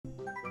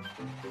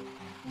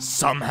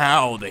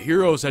Somehow, the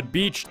heroes had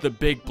beached the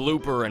big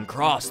blooper and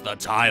crossed the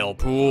tile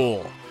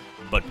pool.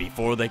 But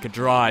before they could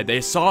dry,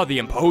 they saw the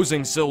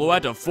imposing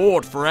silhouette of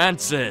Fort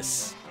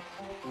Francis.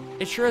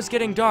 "It sure is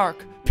getting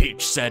dark,"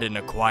 Peach said in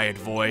a quiet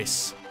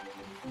voice.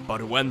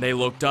 But when they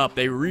looked up,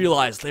 they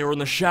realized they were in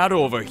the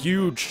shadow of a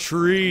huge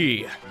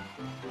tree.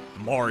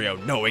 Mario,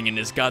 knowing in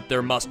his gut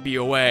there must be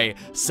a way,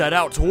 set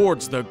out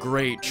towards the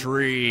great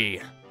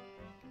tree.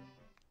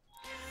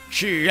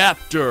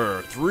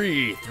 Chapter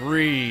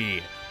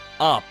 3-3.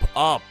 Up,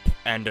 up,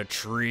 and a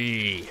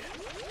tree.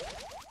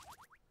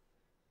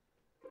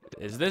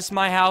 Is this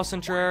my house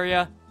in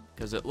Terraria?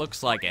 Because it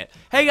looks like it.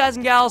 Hey guys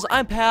and gals,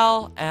 I'm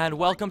Pal, and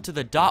welcome to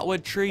the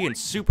Dotwood Tree in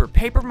Super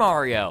Paper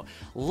Mario.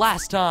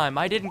 Last time,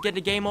 I didn't get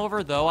a game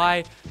over, though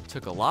I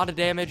took a lot of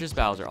damage as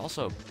Bowser.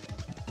 Also,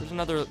 there's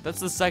another, that's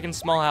the second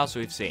small house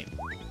we've seen.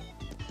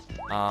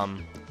 I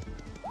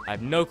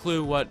have no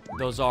clue what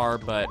those are,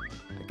 but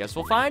I guess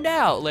we'll find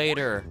out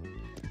later.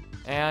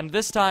 And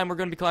this time, we're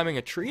gonna be climbing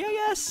a tree, I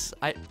guess?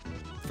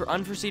 For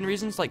unforeseen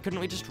reasons, like, couldn't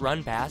we just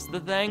run past the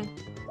thing?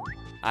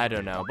 I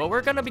don't know, but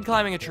we're gonna be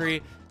climbing a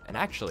tree. And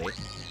actually,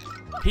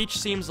 Peach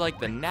seems like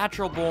the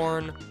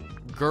natural-born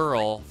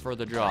girl for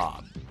the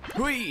job.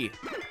 Hui!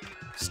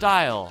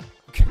 Style.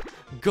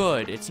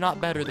 Good. It's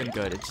not better than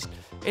good.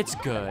 It's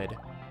good.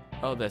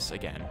 Oh, this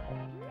again.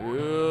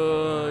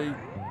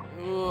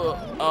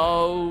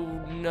 Oh,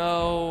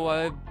 no.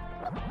 I've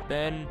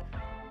been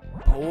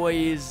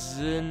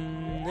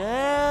poisoned,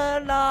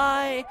 and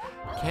I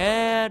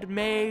can't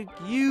make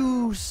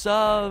use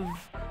of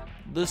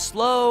the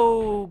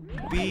slow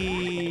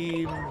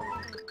beam.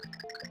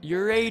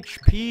 Your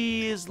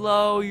HP is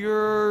low,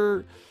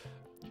 you're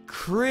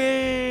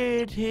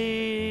critical.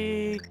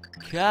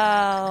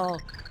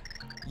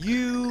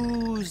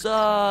 Use,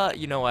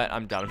 you know what,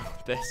 I'm done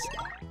with this.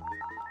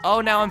 Oh,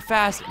 now I'm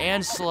fast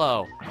and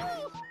slow.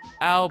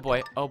 Oh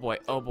boy, oh boy,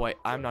 oh boy,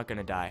 I'm not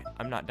gonna die.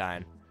 I'm not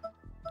dying.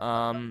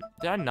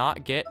 Did I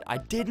not get, I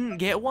didn't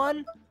get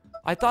one?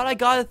 I thought I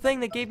got a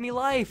thing that gave me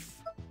life.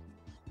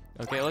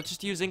 Okay, let's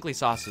just use Inkly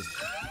sauces.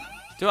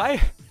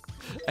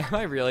 Am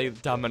I really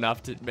dumb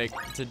enough to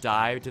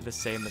die to the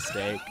same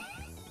mistake?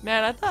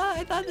 Man, I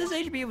thought this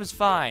HP was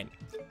fine.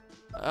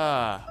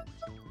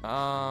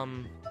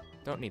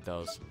 Don't need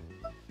those.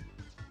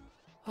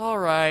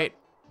 Alright,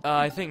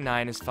 I think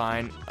 9 is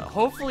fine.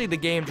 Hopefully the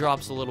game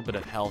drops a little bit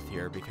of health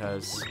here,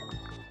 because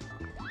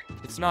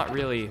it's not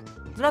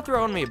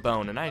throwing me a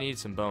bone, and I need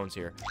some bones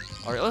here.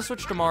 Alright, let's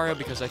switch to Mario,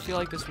 because I feel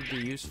like this would be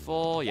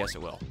useful. Yes,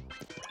 it will.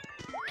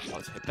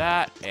 Let's hit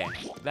that, and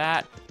hit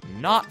that.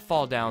 Not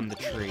fall down the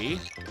tree.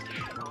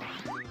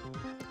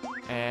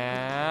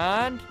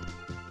 And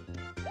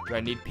do I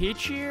need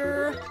Peach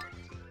here?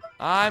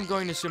 I'm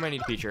going to assume I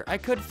need Peach here. I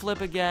could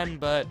flip again,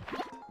 but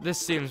this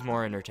seems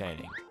more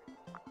entertaining.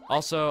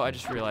 Also, I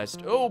just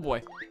realized, oh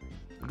boy,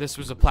 this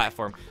was a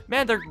platform.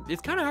 Man,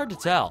 it's kind of hard to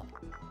tell.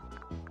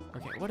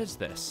 Okay, what is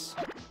this?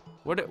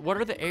 What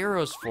are the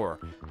arrows for?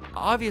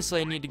 Obviously,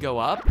 I need to go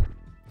up.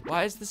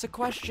 Why is this a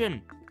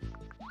question?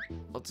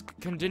 Let's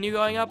continue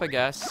going up, I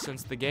guess,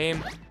 since the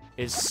game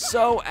is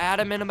so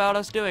adamant about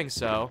us doing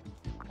so.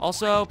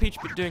 Also, Peach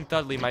doing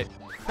Thudley might...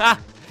 Ha!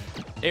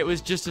 It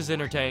was just as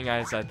entertaining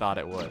as I thought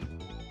it would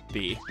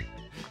be.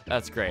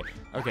 That's great.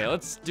 Okay,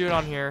 let's do it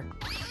on here.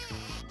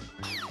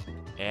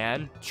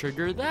 And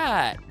trigger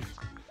that.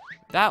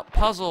 That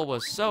puzzle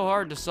was so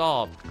hard to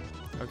solve.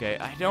 Okay,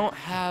 I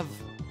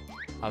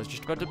was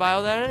just about to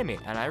bio that enemy,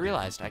 and I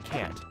realized I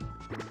can't.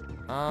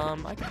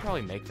 I could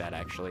probably make that,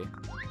 actually.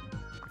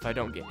 If I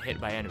don't get hit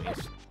by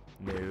enemies.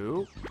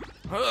 No.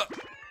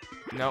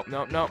 Nope,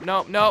 nope, nope,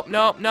 nope, nope,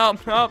 nope, nope,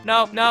 nope,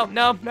 nope, nope,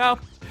 nope, nope.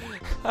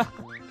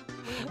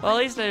 Well, at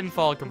least I didn't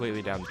fall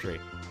completely down the tree.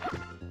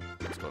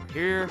 Let's go over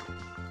here.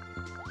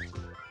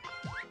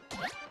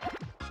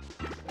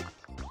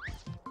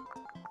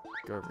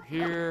 Go over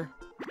here.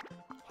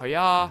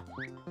 Hoya.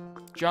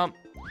 Jump.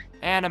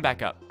 And I'm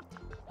back up.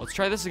 Let's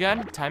try this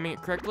again. Timing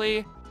it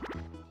correctly.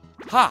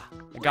 Ha!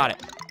 I got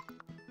it.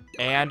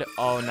 And,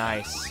 oh,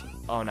 nice.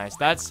 Oh, nice.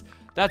 That's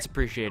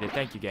appreciated.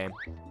 Thank you, game.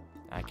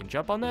 I can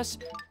jump on this.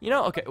 You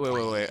know, okay,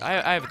 wait.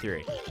 I have a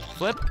theory.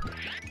 Flip?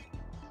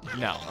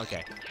 No,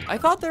 okay. I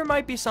thought there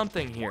might be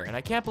something here, and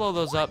I can't blow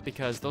those up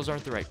because those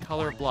aren't the right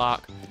color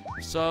block.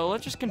 So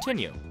let's just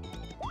continue.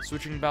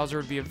 Switching to Bowser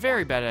would be a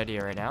very bad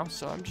idea right now,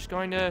 so I'm just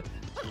going to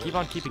keep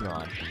on keeping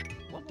on.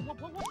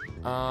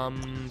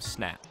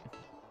 Snap.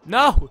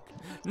 No!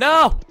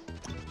 No!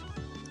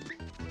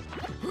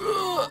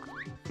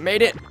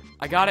 Made it.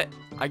 I got it.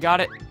 I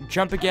got it.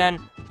 Jump again.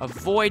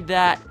 Avoid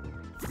that.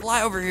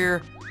 Fly over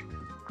here.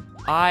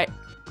 I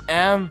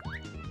am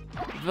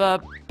the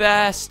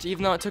best,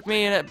 even though it took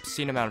me an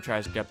obscene amount of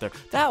tries to get up there.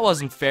 That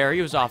wasn't fair.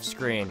 He was off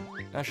screen.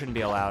 That shouldn't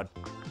be allowed.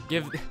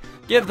 Give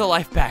the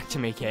life back to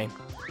me, game.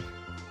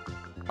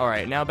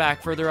 Alright, now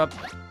back further up,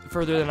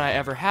 further than I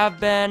ever have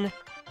been,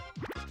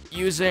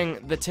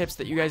 using the tips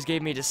that you guys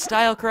gave me to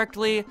style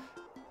correctly.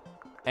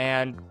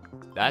 And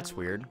that's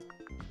weird.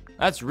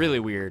 That's really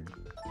weird.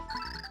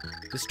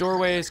 This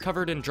doorway is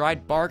covered in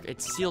dried bark.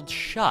 It's sealed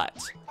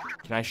shut.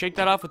 Can I shake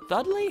that off with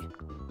Dudley?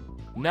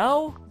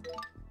 No?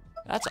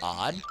 That's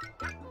odd.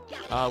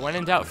 When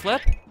in doubt,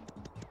 flip.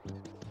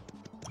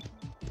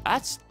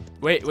 That's...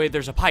 Wait,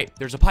 there's a pipe.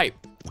 There's a pipe.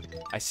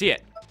 I see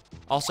it.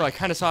 Also, I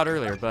kind of saw it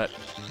earlier, but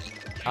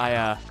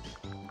I,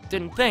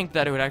 didn't think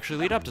that it would actually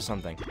lead up to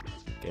something.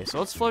 Okay, so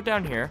let's float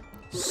down here.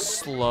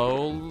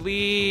 Slowly.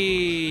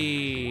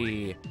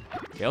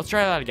 Okay, let's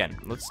try that again.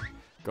 Let's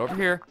go over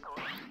here,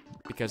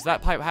 because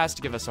that pipe has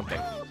to give us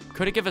something.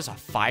 Could it give us a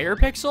fire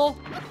pixel?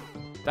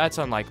 That's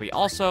unlikely.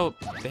 Also,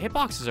 the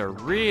hitboxes are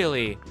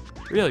really,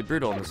 really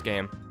brutal in this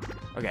game.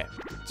 Okay,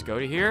 let's go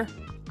to here,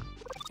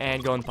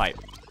 and go in the pipe.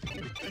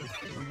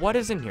 What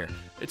is in here?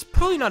 It's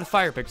probably not a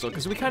fire pixel,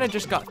 because we kind of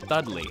just got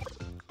Dudley.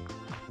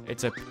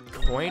 It's a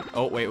coin.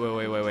 Oh, wait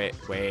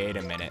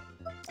a minute.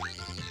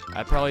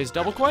 That probably is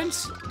double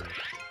coins?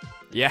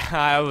 Yeah,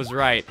 I was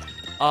right.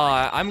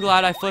 I'm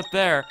glad I flipped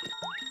there,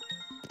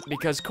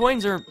 because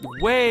coins are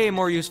way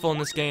more useful in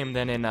this game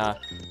than in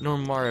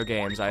normal Mario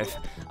games.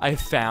 I've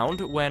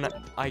found when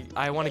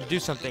I want to do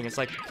something, it's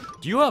like,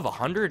 do you have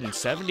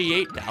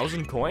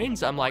 178,000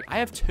 coins? I'm like, I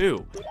have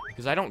 2,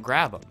 because I don't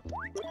grab them.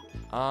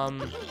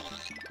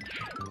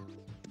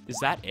 Is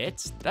that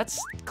it? That's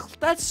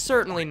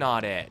certainly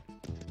not it.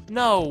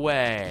 No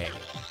way.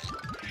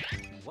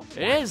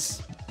 It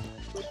is.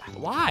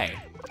 Why?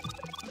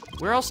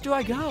 Where else do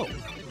I go?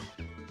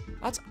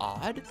 That's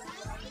odd.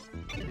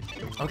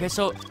 Okay,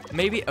 so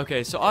maybe,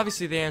 okay, so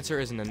obviously the answer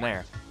isn't in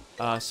there.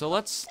 So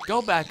let's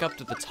go back up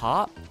to the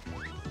top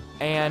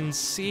and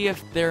see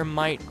if there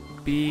might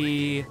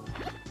be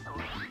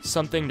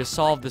something to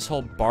solve this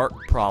whole bark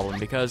problem,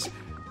 because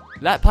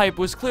that pipe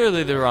was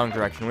clearly the wrong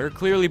direction. We were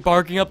clearly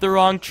barking up the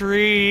wrong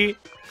tree.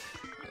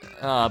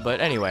 But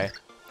anyway,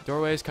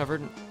 doorway is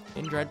covered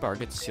in dried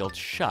bark. It's sealed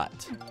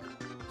shut.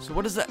 So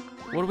what is that?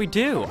 What do we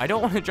do? I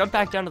don't want to jump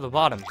back down to the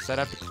bottom because I'd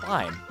have to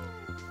climb.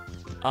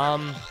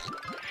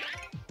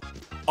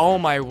 Oh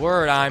my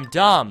word, I'm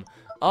dumb.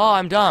 Oh,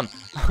 I'm dumb.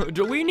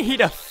 Do we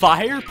need a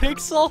fire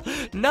pixel?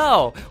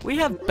 No, we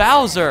have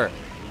Bowser.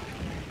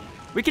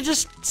 We could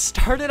just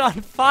start it on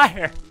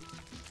fire.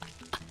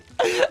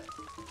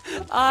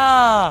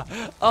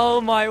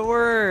 Oh my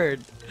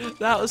word.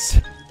 That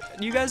was...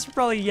 You guys are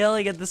probably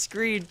yelling at the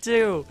screen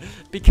too,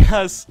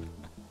 because...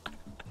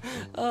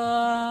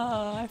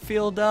 I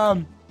feel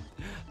dumb.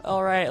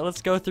 Alright,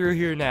 let's go through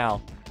here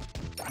now.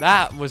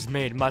 That was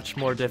made much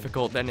more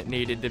difficult than it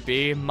needed to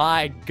be.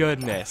 My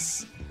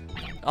goodness.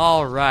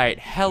 Alright,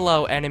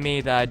 hello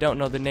enemy that I don't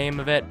know the name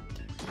of it.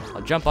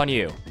 I'll jump on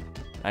you.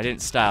 I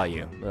didn't style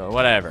you.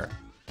 Whatever.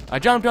 I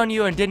jumped on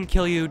you and didn't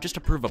kill you just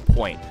to prove a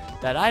point.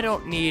 That I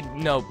don't need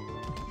no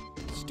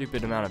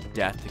stupid amount of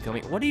death to kill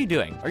me. What are you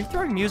doing? Are you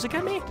throwing music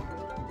at me?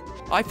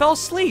 I fell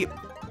asleep.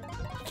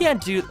 You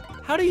can't do...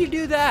 How do you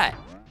do that?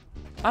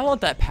 I want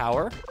that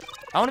power.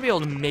 I want to be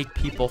able to make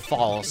people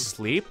fall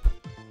asleep.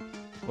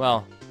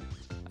 Well,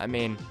 I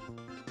mean...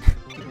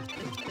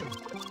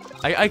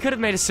 I could have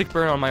made a sick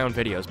burn on my own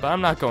videos, but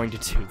I'm not going to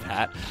do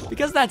that.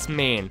 Because that's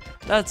mean.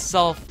 That's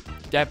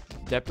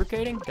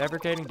self-deprecating?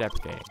 Deprecating,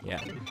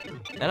 yeah.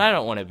 And I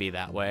don't want to be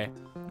that way.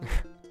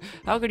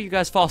 How could you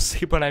guys fall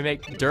asleep when I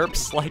make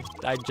derps like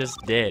I just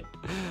did?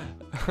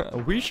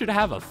 We should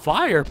have a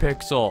fire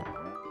pixel.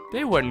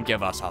 They wouldn't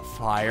give us a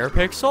fire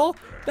pixel.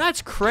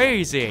 That's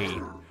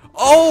crazy.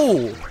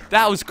 Oh,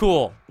 that was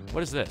cool.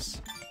 What is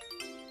this?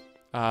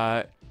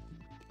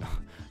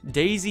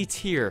 Daisy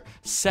Tear.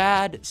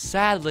 Sad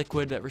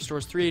liquid that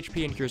restores 3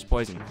 HP and cures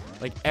poison.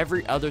 Like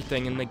every other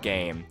thing in the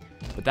game.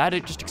 But that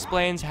it just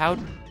explains how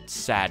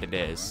sad it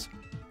is.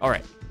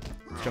 Alright.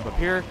 Let's jump up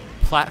here.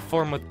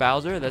 Platform with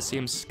Bowser. That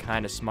seems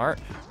kind of smart.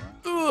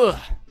 Ugh.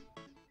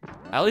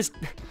 At least,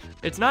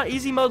 it's not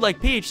easy mode like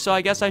Peach, so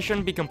I guess I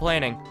shouldn't be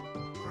complaining.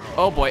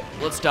 Oh boy,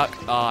 let's duck.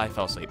 I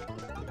fell asleep.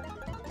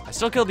 I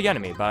still killed the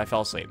enemy, but I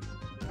fell asleep.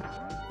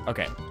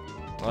 Okay,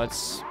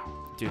 let's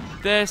do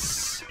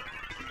this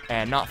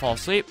and not fall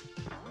asleep.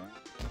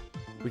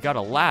 We got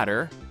a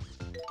ladder,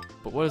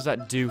 but what does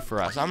that do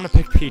for us? I'm gonna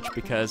pick Peach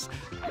because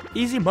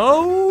easy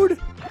mode.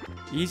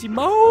 Easy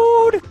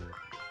mode.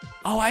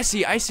 Oh, I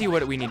see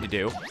what we need to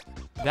do.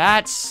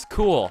 That's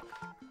cool.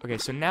 Okay,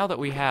 so now that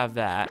we have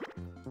that,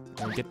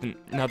 I'll get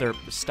another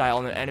style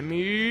on the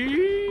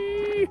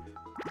enemy.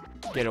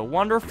 Get a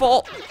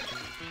wonderful.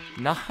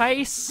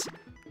 Nice.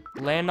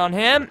 Land on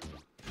him.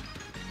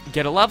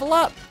 Get a level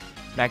up.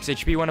 Max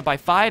HP went up by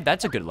 5.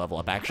 That's a good level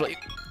up, actually.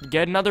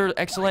 Get another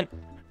excellent.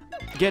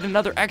 Get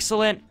another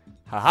excellent.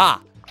 Haha.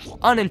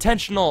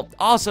 Unintentional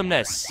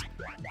awesomeness.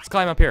 Let's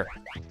climb up here.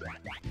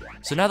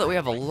 So now that we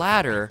have a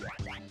ladder,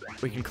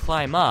 we can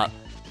climb up.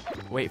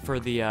 Wait for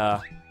the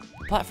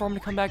platform to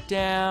come back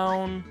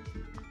down.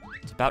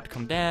 It's about to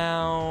come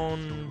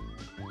down.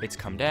 It's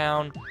come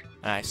down.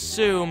 And I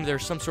assume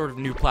there's some sort of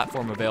new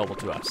platform available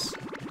to us.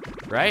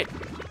 Right?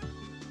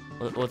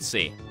 Let's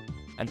see.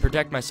 And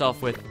protect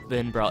myself with the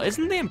umbrella.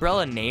 Isn't the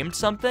umbrella named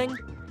something?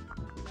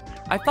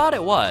 I thought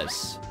it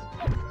was.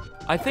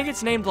 I think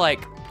it's named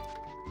like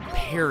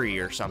Perry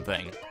or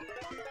something.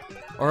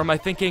 Or am I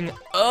thinking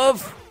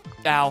of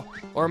Ow.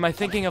 Or am I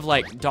thinking of,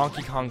 like,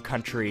 Donkey Kong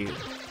Country,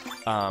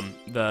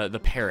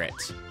 the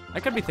parrot? I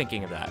could be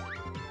thinking of that.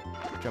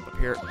 Jump up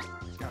here.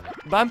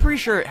 But I'm pretty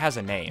sure it has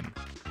a name.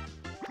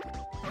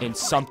 In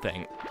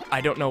something.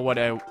 I don't know what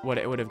it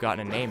would have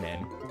gotten a name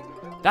in.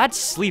 That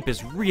sleep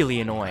is really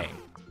annoying.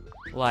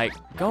 Like,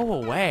 go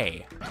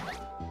away.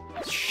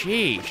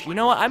 Sheesh. You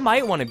know what? I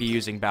might want to be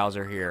using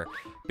Bowser here.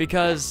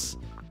 Because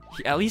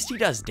at least he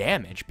does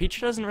damage.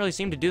 Peach doesn't really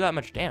seem to do that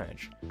much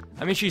damage.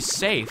 I mean, she's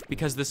safe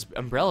because this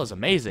umbrella is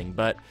amazing,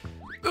 but...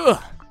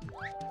 Ugh!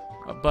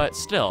 But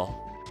still.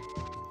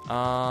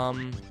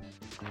 Can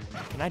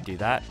I do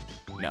that?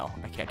 No,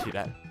 I can't do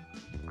that.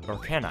 Or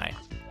can I?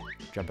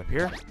 Jump up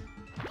here?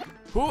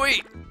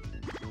 Hooey!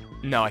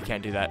 No, I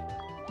can't do that.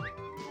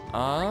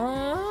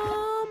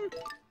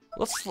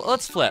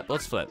 Let's flip.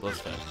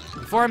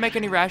 Before I make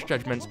any rash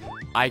judgments,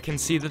 I can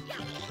see the...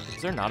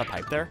 Is there not a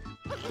pipe there?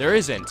 There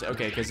isn't.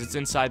 Okay, because it's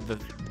inside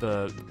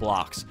the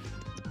blocks.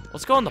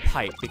 Let's go on the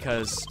pipe,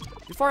 because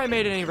before I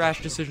made any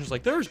rash decisions,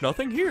 like, there's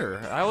nothing here.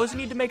 I always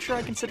need to make sure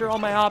I consider all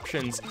my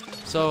options,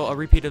 so a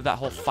repeat of that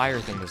whole fire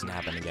thing doesn't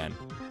happen again.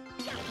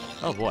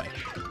 Oh, boy.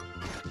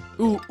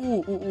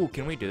 Ooh,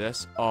 can we do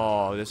this?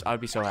 Oh, I would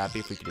be so happy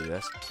if we could do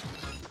this.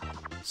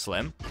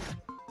 Slim?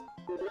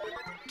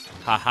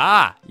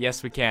 Haha!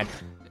 Yes, we can.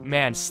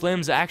 Man,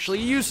 Slim's actually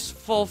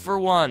useful for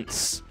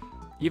once.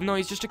 Even though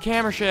he's just a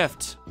camera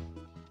shift.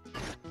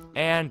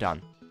 And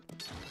done.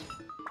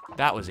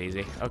 That was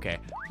easy. Okay.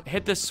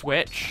 Hit the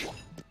switch.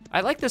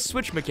 I like this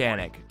switch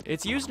mechanic.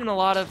 It's used in a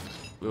lot of...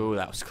 Ooh,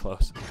 that was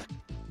close.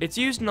 It's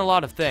used in a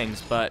lot of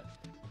things, but...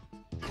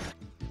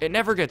 It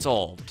never gets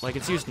old. Like,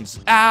 it's used in...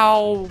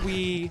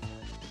 Owie!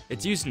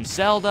 It's used in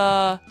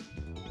Zelda.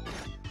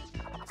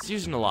 It's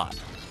used in a lot.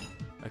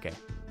 Okay.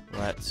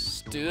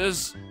 Let's do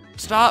this.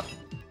 Stop.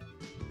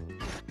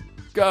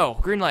 Go.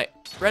 Green light.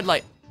 Red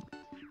light.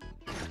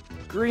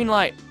 Green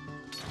light.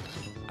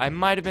 I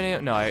might have been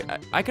able... No,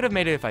 I could have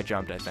made it if I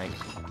jumped, I think.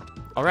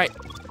 Alright.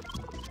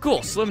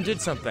 Cool. Slim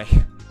did something.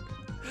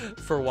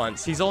 For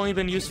once. He's only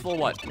been useful,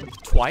 what?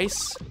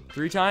 Twice?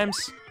 3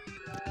 times?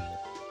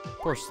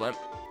 Poor Slim.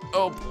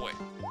 Oh, boy.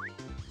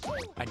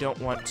 I don't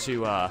want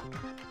to die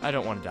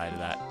to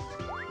that.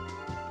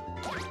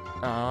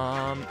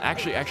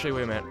 Actually,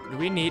 wait a minute. Do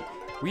we need...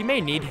 We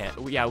may need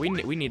him. Yeah, we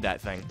need that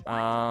thing.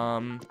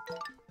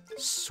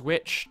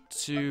 Switch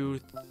to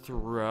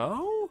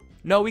throw?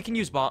 No, we can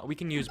use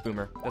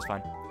Boomer. That's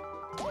fine.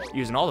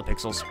 Using all the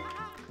pixels.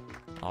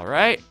 All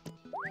right.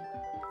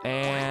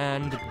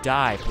 And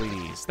die,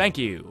 please. Thank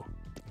you.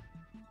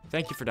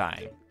 Thank you for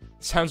dying.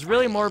 Sounds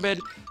really morbid.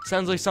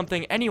 Sounds like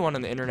something anyone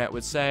on the internet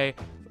would say.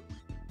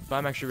 But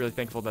I'm actually really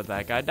thankful that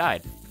that guy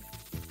died.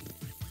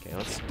 Okay,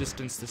 let's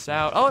distance this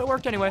out. Oh, it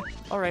worked anyway.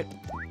 All right.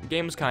 The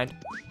game was kind.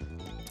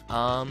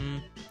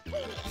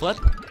 Flip.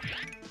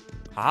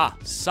 Ah,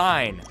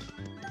 sign.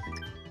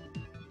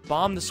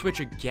 Bomb the switch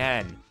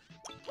again.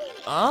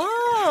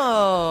 Oh.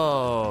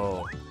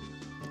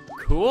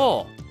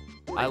 Cool.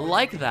 I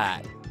like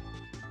that.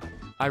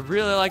 I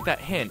really like that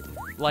hint.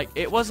 Like,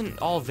 it wasn't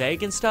all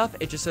vague and stuff.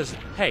 It just says,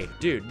 hey,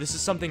 dude, this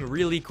is something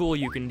really cool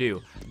you can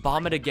do.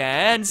 Bomb it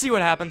again. See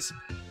what happens.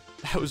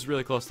 That was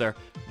really close there.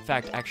 In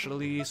fact,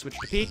 actually, switch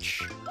to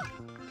Peach.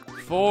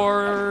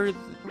 For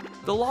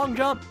the long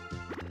jump.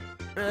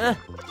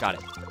 Got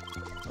it.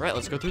 All right,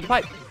 let's go through the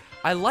pipe.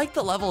 I like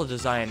the level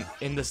design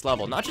in this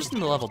level. Not just in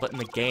the level, but in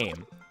the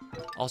game.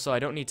 Also, I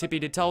don't need Tippy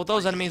to tell what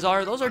those enemies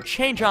are. Those are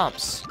chain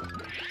jumps.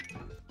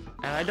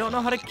 And I don't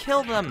know how to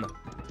kill them.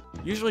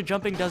 Usually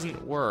jumping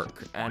doesn't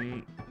work.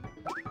 And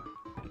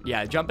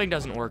yeah, jumping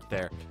doesn't work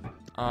there.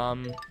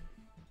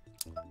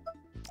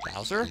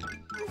 Bowser?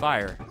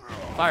 Fire.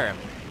 Fire him.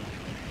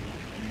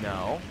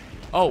 No.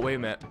 Oh, wait a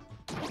minute.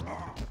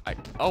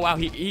 Oh wow,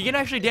 he can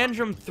actually damage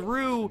them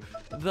through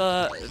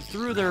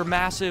their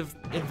massive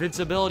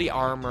invincibility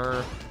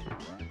armor.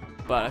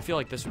 But I feel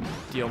like this would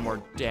deal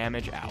more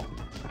damage. Ow.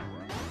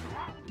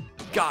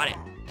 Got it.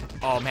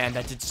 Oh man,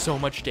 that did so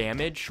much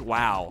damage.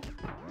 Wow.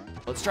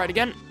 Let's try it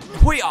again.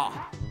 Hoo-yah!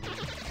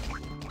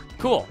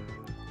 Cool.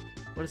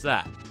 What is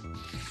that?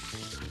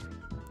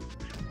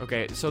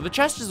 Okay, so the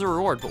chest is a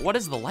reward, but what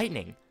is the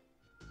lightning?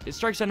 It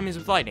strikes enemies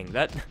with lightning.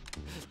 That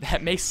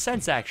makes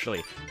sense,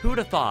 actually. Who would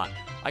have thought?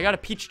 I got a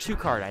Peach 2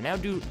 card. I now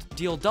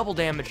deal double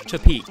damage to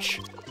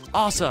Peach.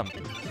 Awesome.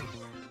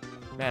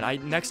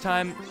 Man, next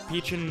time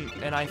Peach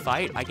and I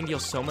fight, I can deal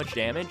so much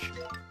damage.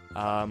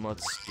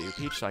 Let's do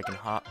Peach so I can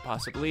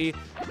possibly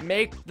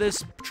make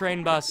this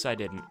train bus. I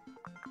didn't.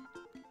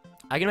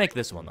 I can make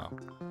this one though.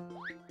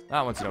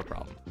 That one's no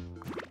problem.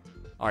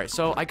 All right,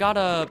 so I got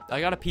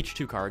a Peach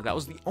 2 card. That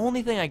was the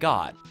only thing I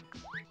got.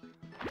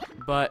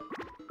 But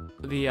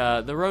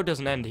the road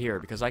doesn't end here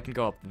because I can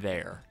go up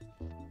there.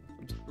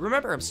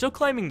 Remember, I'm still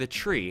climbing the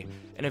tree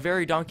in a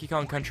very Donkey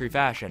Kong Country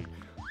fashion.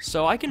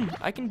 So I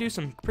can do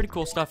some pretty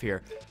cool stuff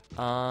here.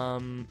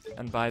 And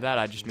by that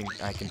I just mean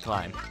I can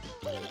climb.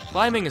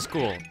 Climbing is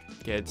cool,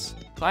 kids.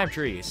 Climb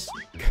trees.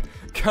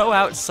 Go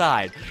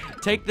outside.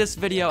 Take this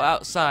video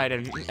outside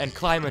and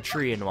climb a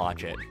tree and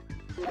watch it.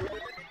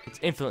 It's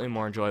infinitely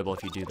more enjoyable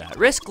if you do that.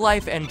 Risk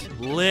life and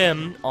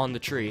limb on the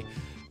tree.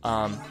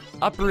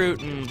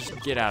 Uproot and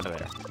just get out of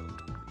there.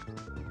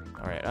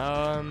 Alright,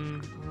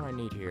 what do I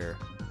need here?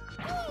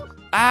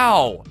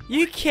 Ow!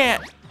 You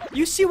can't!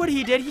 You see what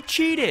he did? He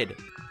cheated!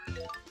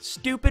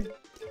 Stupid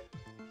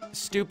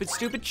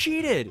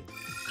cheated!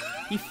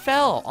 He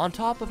fell on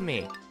top of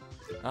me.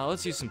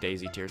 Let's use some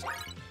daisy tears.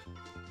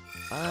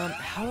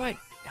 How do I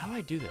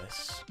do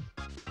this?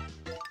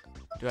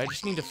 Do I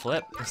just need to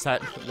flip? Is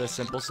that the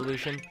simple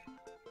solution?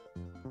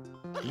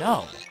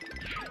 No.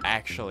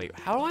 Actually,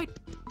 how do I...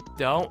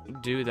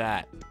 Don't do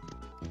that.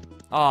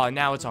 Oh,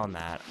 now it's on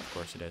that. Of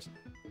course it is.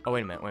 Oh,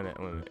 wait a minute.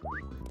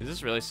 Is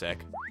this really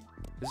sick?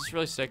 Is this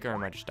really sick, or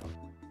am I just dumb?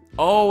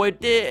 Oh,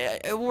 it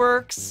did. It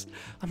works.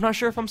 I'm not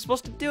sure if I'm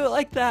supposed to do it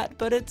like that,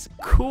 but it's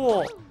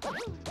cool.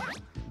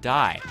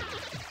 Die.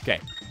 Okay.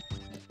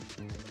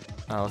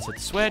 Let's hit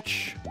the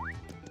switch.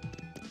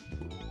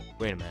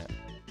 Wait a minute.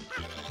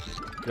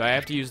 Do I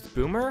have to use the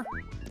boomer?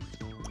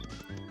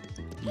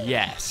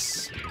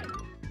 Yes.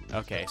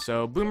 Okay,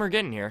 so boomer,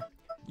 get in here.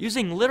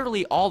 Using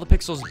literally all the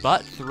pixels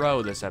but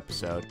throw this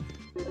episode.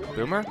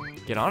 Boomer,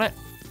 get on it.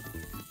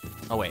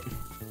 Oh wait.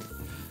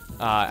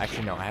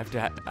 Actually no, I have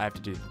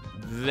to do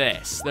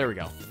this. There we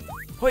go.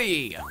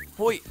 Hoi,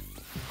 hoi,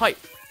 hi.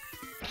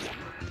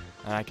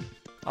 I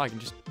can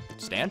just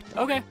stand.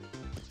 Okay,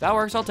 that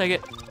works. I'll take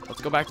it.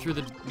 Let's go back through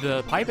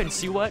the pipe and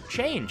see what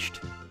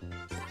changed.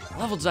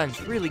 Level design's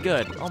really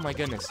good. Oh my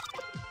goodness.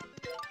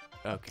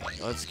 Okay,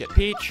 let's get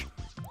Peach.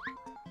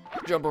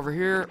 Jump over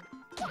here.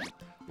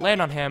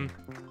 Land on him.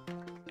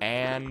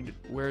 And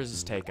where does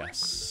this take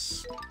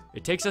us?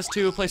 It takes us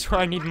to a place where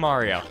I need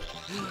Mario.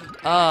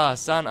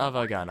 Son of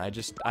a gun. I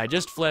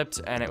just flipped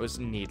and it was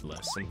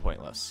needless and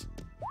pointless.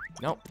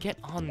 Nope, get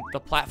on the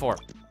platform.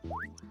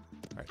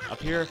 Alright,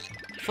 up here.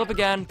 Flip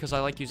again, because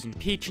I like using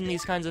Peach in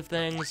these kinds of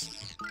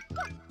things.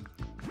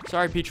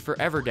 Sorry, Peach, for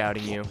ever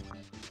doubting you.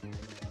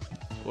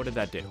 What did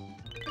that do?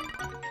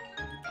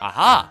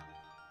 Aha!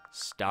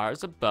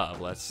 Stars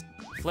above. Let's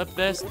flip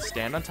this and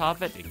stand on top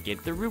of it to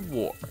get the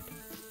reward.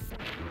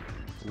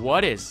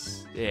 What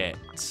is it?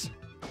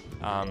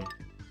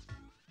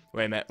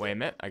 Wait a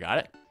minute. I got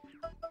it.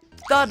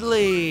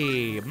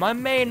 Dudley! My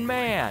main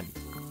man!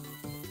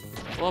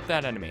 Blow up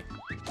that enemy.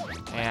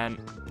 And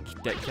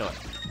kill it.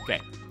 Okay.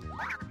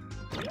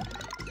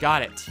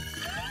 Got it.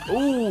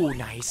 Ooh,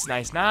 nice.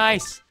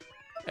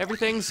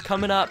 Everything's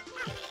coming up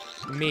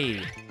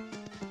me.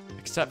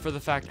 Except for the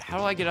fact, how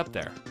do I get up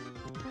there?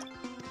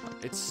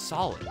 It's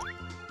solid.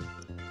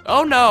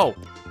 Oh no!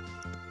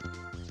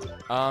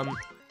 I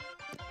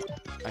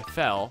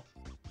fell,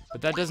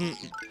 but that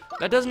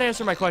doesn't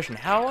answer my question.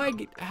 How I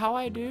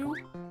do?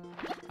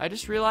 I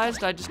just realized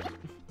that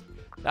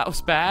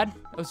was bad.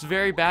 That was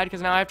very bad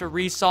because now I have to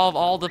resolve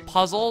all the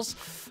puzzles.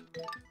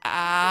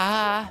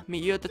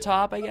 Meet you at the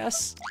top, I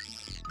guess.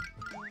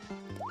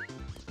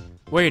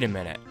 Wait a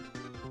minute.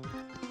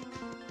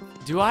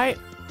 Do I?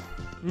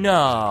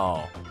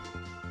 No.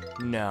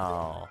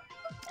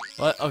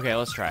 Okay,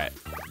 let's try it.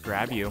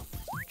 Grab you.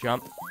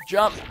 Jump.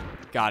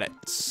 Got it.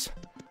 Does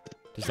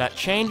that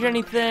change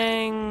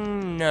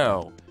anything?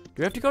 No. Do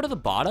we have to go to the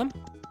bottom?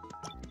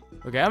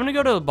 Okay, I'm gonna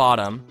go to the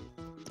bottom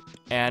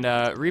and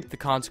reap the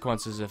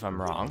consequences if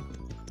I'm wrong.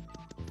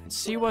 And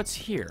see what's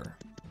here.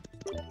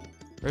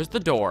 There's the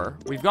door.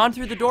 We've gone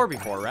through the door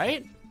before,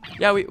 right?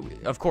 Yeah, we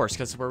of course,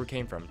 because it's where we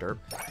came from, derp.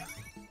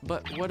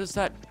 But what does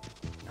that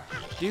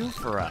do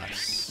for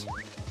us?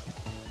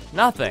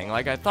 Nothing,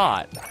 like I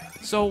thought.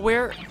 So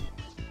where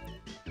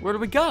do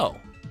we go?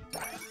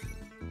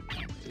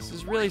 This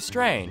is really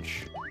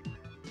strange.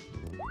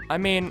 I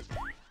mean,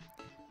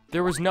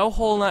 there was no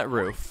hole in that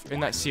roof, in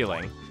that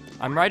ceiling.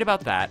 I'm right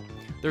about that.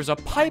 There's a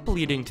pipe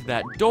leading to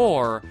that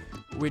door,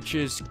 which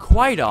is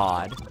quite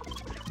odd.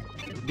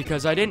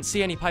 Because I didn't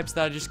see any pipes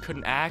that I just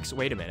couldn't access.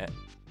 Wait a minute,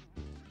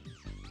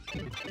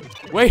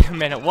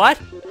 what?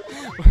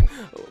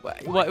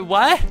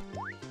 What?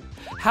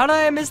 How did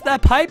I miss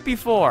that pipe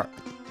before?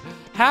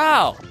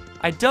 How?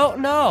 I don't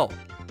know.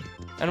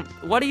 And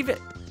what even?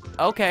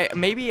 Okay,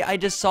 maybe I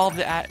just solved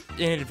it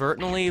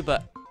inadvertently,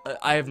 but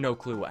I have no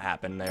clue what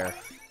happened there.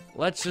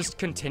 Let's just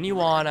continue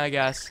on, I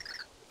guess.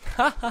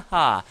 Ha ha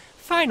ha.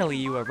 Finally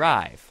you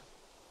arrive.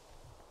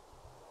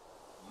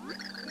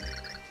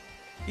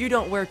 You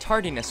don't wear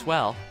tardiness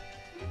well.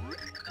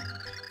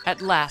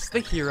 At last, the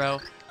hero.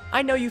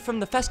 I know you from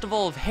the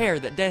festival of hair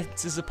that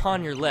dances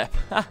upon your lip.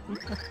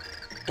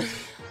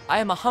 I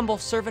am a humble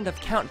servant of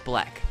Count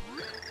Black.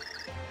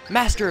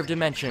 Master of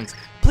dimensions,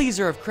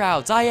 pleaser of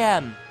crowds, I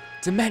am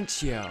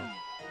Dementio.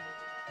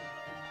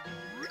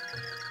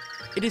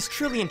 It is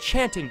truly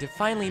enchanting to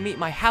finally meet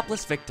my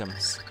hapless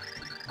victims.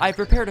 I have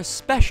prepared a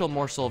special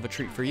morsel of a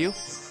treat for you.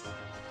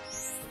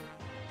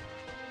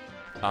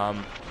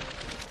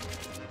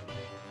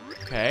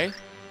 Okay.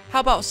 How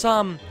about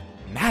some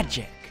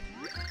magic?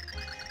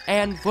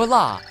 And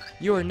voila,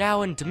 you are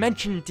now in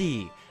Dimension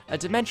D, a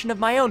dimension of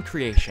my own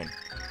creation.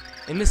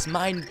 In this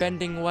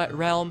mind-bending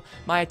realm,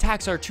 my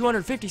attacks are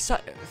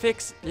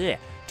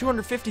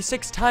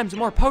 256 times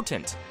more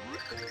potent.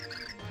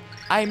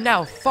 I am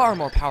now far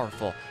more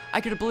powerful.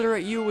 I could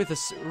obliterate you with a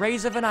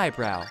raise of an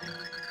eyebrow.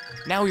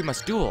 Now we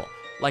must duel,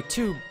 like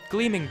two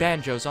gleaming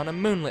banjos on a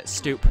moonlit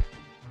stoop.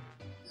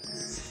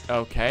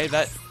 Okay,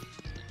 that...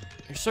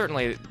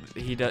 Certainly,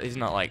 he's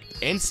not like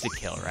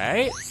insta-kill,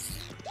 right?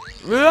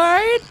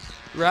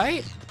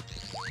 Right?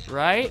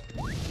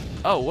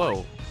 Oh,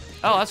 whoa.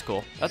 Oh, that's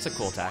cool. That's a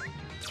cool attack.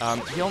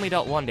 He only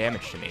dealt 1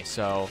 damage to me,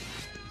 so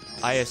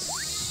I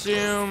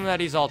assume that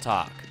he's all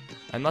talk.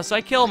 Unless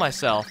I kill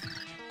myself,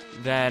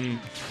 then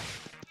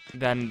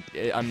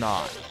I'm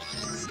not.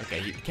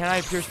 Okay, can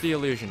I pierce the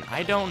illusion?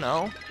 I don't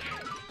know.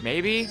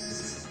 Maybe?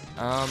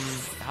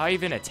 How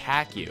even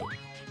attack you?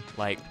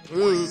 Like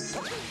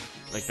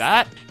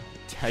that?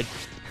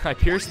 I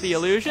pierce the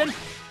illusion?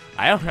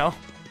 I don't know.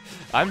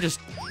 I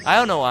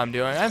don't know what I'm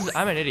doing.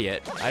 I'm an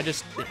idiot. I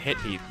just hit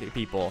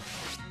people.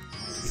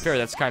 To be fair,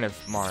 that's kind of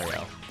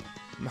Mario.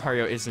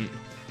 Mario isn't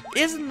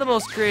the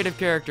most creative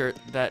character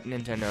that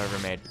Nintendo ever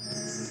made.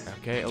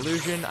 Okay,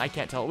 illusion. I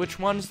can't tell which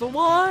one's the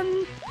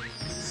one.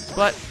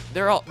 But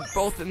they're all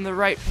both in the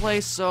right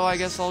place, so I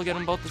guess I'll get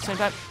them both at the same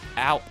time.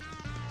 Ow.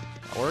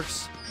 That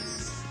works.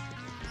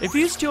 If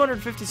he's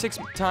 256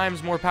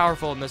 times more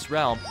powerful in this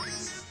realm,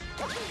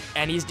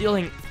 and he's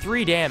dealing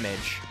 3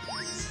 damage,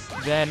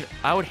 then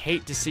I would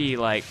hate to see,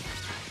 like,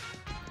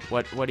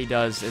 what he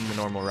does in the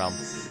normal realm.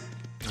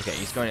 Okay,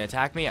 he's going to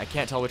attack me. I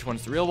can't tell which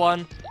one's the real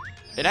one.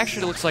 It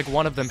actually looks like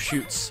one of them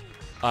shoots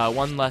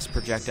 1 less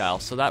projectile,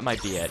 so that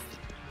might be it.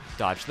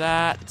 Dodge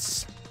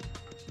that.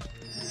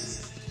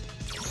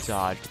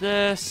 Dodge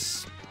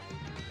this.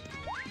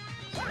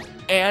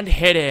 And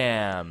hit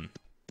him.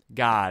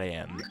 Got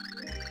him.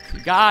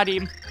 Got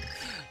him.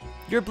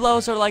 Your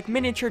blows are like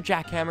miniature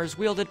jackhammers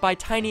wielded by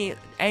tiny,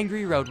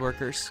 angry road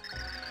workers.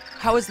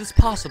 How is this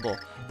possible?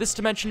 This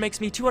dimension makes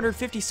me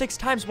 256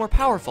 times more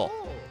powerful.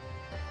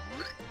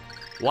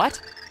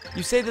 What?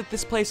 You say that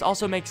this place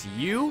also makes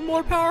you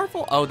more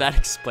powerful? Oh, that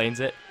explains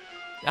it.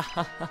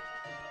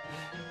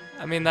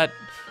 I mean,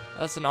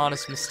 that's an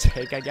honest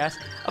mistake, I guess.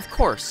 Of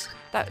course.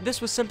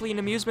 This was simply an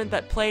amusement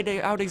that played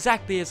out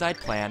exactly as I'd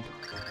planned.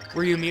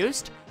 Were you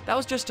amused? That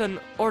was just an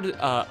hors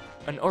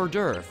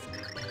d'oeuvre.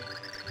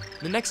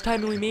 The next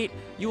time we meet,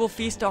 you will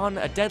feast on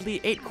a deadly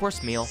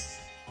 8-course meal.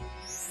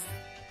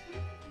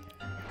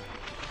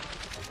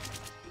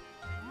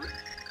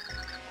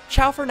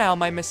 Ciao for now,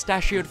 my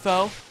mustachioed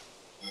foe.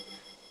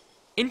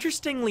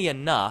 Interestingly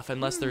enough,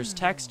 unless there's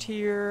text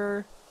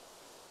here...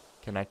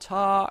 Can I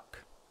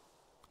talk?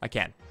 I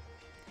can.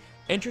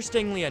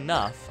 Interestingly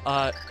enough,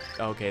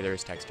 okay,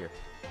 there's text here.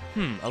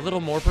 A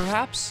little more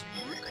perhaps?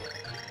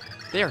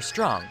 They are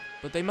strong,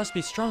 but they must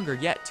be stronger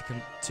yet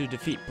to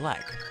defeat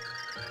Black.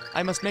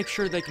 I must make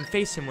sure they can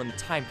face him when the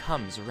time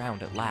comes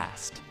around at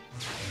last.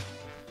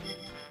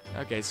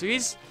 Okay, so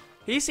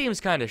he seems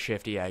kind of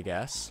shifty, I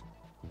guess.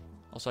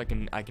 Also, I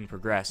can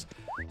progress.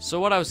 So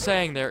what I was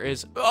saying there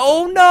is,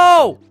 oh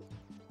no!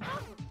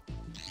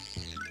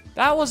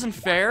 That wasn't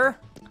fair.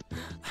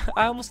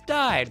 I almost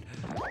died.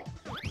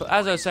 But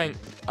as I was saying,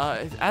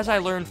 as I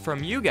learned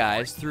from you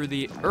guys through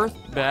the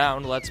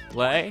Earthbound Let's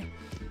Play,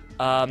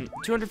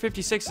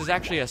 256 is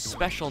actually a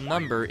special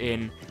number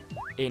in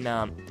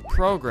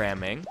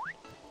programming.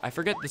 I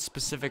forget the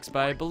specifics, but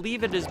I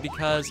believe it is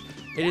because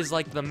it is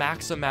like the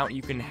max amount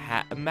you can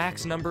have,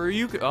 max number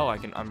you could, oh,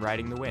 I'm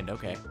riding the wind,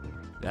 okay.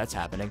 That's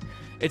happening.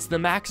 It's the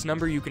max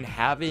number you can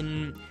have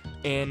in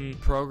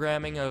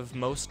programming of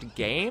most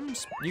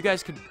games. You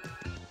guys could,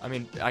 I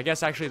mean, I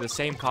guess actually the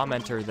same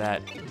commenter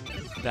that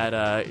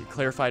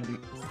clarified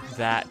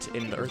that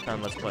in the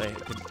Earthbound Let's Play,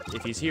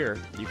 if he's here,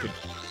 you could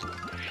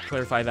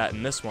clarify that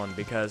in this one,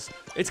 because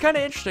it's kind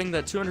of interesting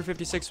that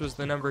 256 was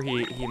the number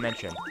he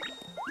mentioned.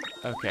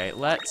 Okay,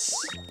 let's...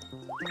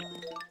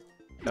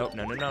 Oh,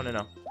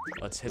 no.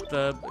 Let's hit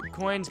the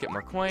coins, get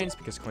more coins,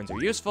 because coins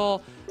are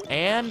useful,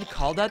 and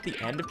call that the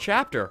end of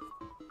chapter.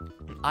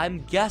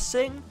 I'm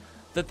guessing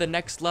that the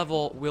next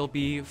level will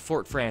be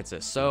Fort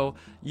Francis, so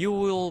you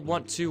will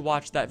want to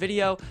watch that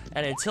video,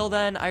 and until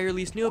then, I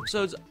release new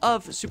episodes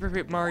of Super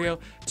Paper Mario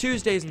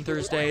Tuesdays and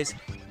Thursdays.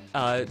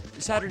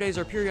 Saturdays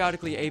are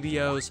periodically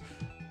ABOs,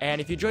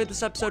 and if you enjoyed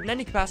this episode in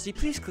any capacity,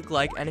 please click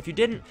like, and if you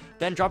didn't,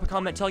 then drop a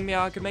comment telling me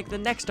how I could make the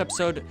next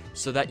episode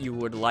so that you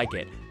would like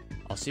it.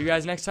 I'll see you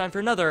guys next time for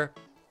another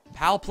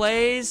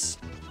PalPlays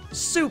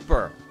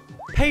Super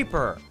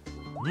Paper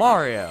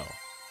Mario.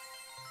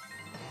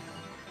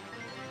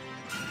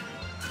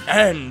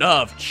 End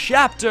of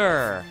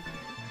chapter!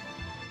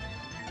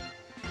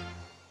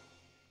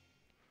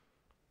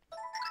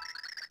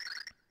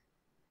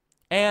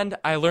 And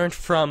I learned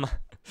from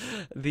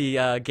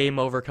the game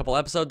over a couple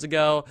episodes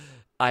ago,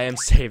 I am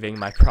saving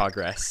my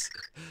progress.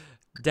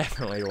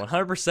 Definitely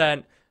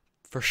 100%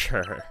 for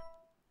sure.